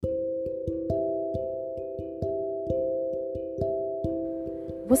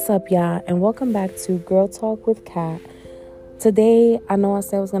What's up, y'all, and welcome back to Girl Talk with Kat. Today, I know I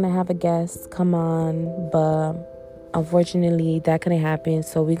said I was going to have a guest come on, but unfortunately, that couldn't happen,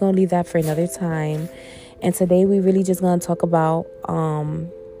 so we're going to leave that for another time. And today, we really just going to talk about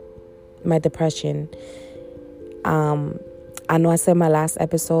my depression. I know I said in my last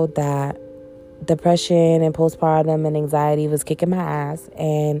episode that depression and postpartum and anxiety was kicking my ass,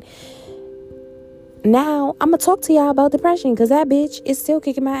 and now, I'm going to talk to y'all about depression because that bitch is still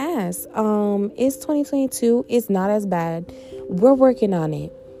kicking my ass. It's 2022. It's not as bad. We're working on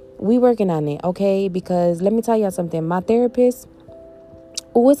it. We working on it, okay? Because let me tell y'all something. My therapist,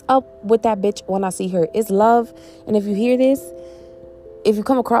 what's up with that bitch when I see her? It's love. And if you hear this, if you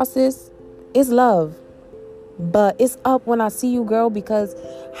come across this, it's love. But it's up when I see you, girl, because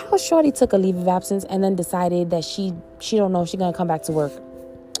how shorty took a leave of absence and then decided that she don't know if she's going to come back to work.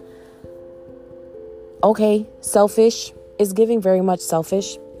 Okay, selfish. It's giving very much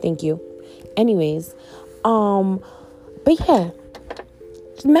selfish. Thank you. Anyways, but yeah,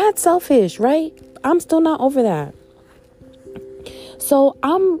 mad selfish, right? I'm still not over that. So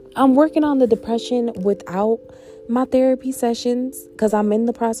I'm working on the depression without my therapy sessions because I'm in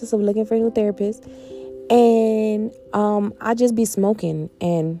the process of looking for a new therapist, and I just be smoking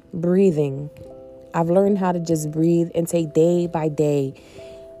and breathing. I've learned how to just breathe and take day by day.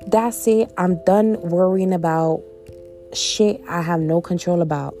 That's it. I'm done worrying about shit I have no control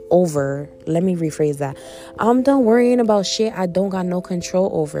about. Let me rephrase that. I'm done worrying about shit I don't got no control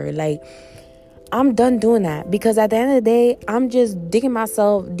over. Like, I'm done doing that because at the end of the day, I'm just digging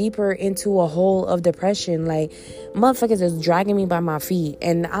myself deeper into a hole of depression. Like, motherfuckers is dragging me by my feet,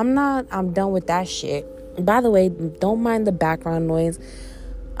 and I'm done with that shit. By the way, don't mind the background noise.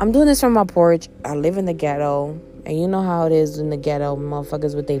 I'm doing this from my porch. I live in the ghetto. And you know how it is in the ghetto,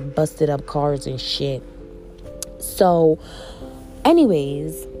 motherfuckers with they busted up cars and shit. So,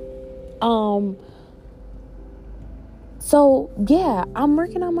 anyways, so yeah, I'm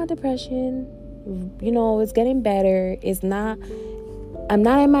working on my depression. You know, it's getting better. I'm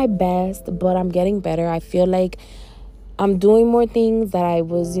not at my best, but I'm getting better. I feel like I'm doing more things that I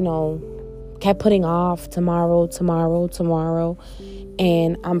was, kept putting off tomorrow.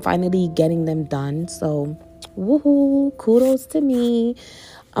 And I'm finally getting them done. So, woohoo, kudos to me.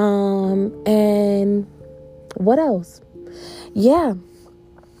 And what else? Yeah,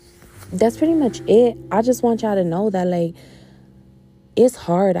 that's pretty much it. I just want y'all to know that, like, it's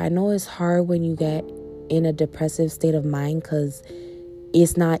hard. I know it's hard when you get in a depressive state of mind because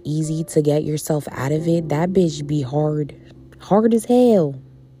it's not easy to get yourself out of it. That bitch be hard as hell.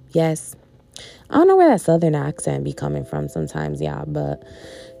 Yes, I don't know where that southern accent be coming from sometimes, y'all, but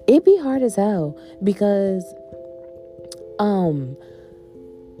it be hard as hell because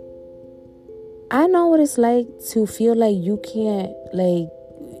I know what it's like to feel like you can't, like,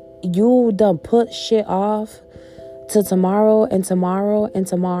 you done put shit off to tomorrow and tomorrow and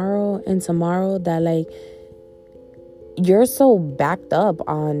tomorrow and tomorrow that, like, you're so backed up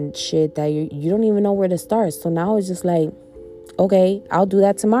on shit that you don't even know where to start. So now it's just like, okay, I'll do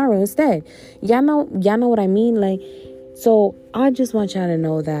that tomorrow instead. Y'all know what I mean? Like, so I just want y'all to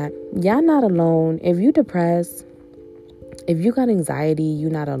know that y'all not alone. If you depressed, if you got anxiety, you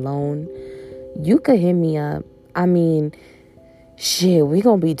not alone. You could hit me up. I mean, shit, we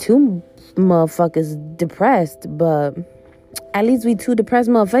gonna be two motherfuckers depressed, but at least we two depressed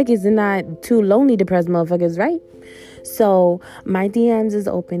motherfuckers and not two lonely depressed motherfuckers, right? So my DMs is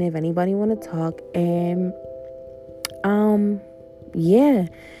open if anybody want to talk. And yeah,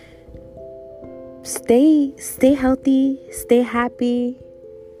 stay healthy, stay happy.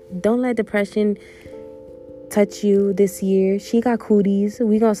 Don't let depression touch you this year. She got cooties.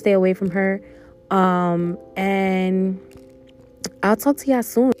 We gonna stay away from her. And I'll talk to y'all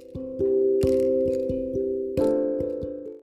soon.